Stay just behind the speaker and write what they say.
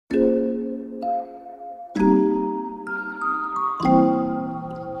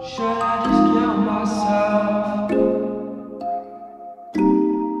Should I just kill myself?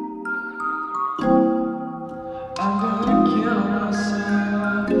 I'm gonna kill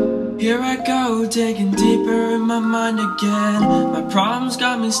myself. Here I go, digging deeper in my mind again. My problems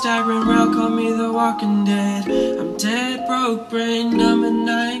got me staggering round, call me the Walking Dead. I'm dead, broke, brain numb, and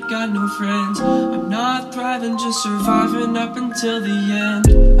I ain't got no friends. I'm not thriving, just surviving up until the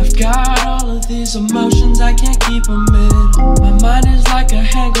end. I've got all of these emotions, I can't keep them in. My mind is like a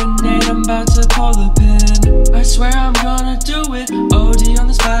hand grenade, I'm about to pull the pin. I swear I'm gonna do it, OD on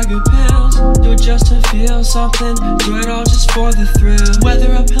this bag of pills. Do it just to feel something, do it all just for the thrill.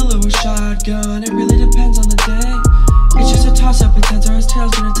 Whether a pillow or shotgun, it really depends on the day. It's just a toss-up, it's heads or it's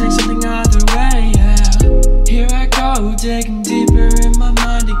tails, gonna take something either way, yeah. Here I go, digging deeper in my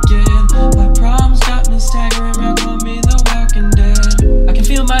mind again. My problems got me staggering around, call me the Walking Dead. I can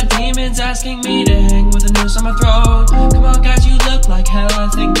feel my demons asking me to hang with a noose on my throat. Come on guys, you look like hell, I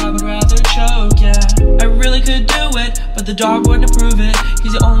think I would rather choke, yeah. I really could do it, but the dog wouldn't approve it.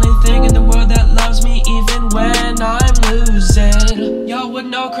 He's the only thing in the world that loves me even when I'm losing. Y'all would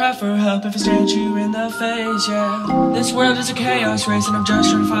know crap for help if I stared you in the face, yeah. This world is a chaos race and I'm just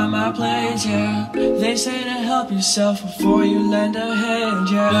trying to find my place, yeah. They say to help yourself before you lend a hand,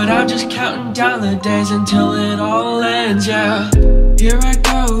 yeah. But I'm just counting down the days until it all ends, yeah. Here I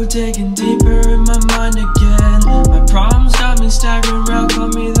go, digging deeper in my mind again. My problems got me staggering round, call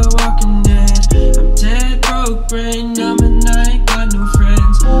me the Walking Dead. I'm dead, broke, brain numb, and I ain't got no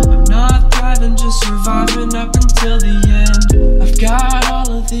friends. I'm not thriving, just surviving up until the end. I've got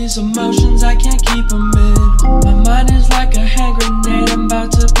all of these emotions, I can't keep them in. My mind is like a hand grenade, I'm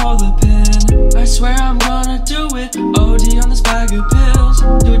about to pull the pin. I swear I'm gonna do it, OD on this bag of pills.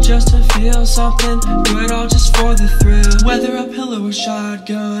 Do it just to feel something, do it all just for the thrill. Whether a pillow or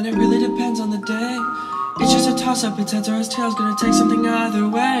shotgun, it really depends on the day. It's just a toss-up, it's heads or it's tails, gonna take something either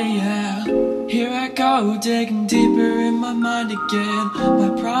way, yeah. Here I go, digging deeper in my mind again. My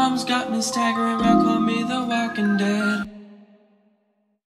problems got me staggering around,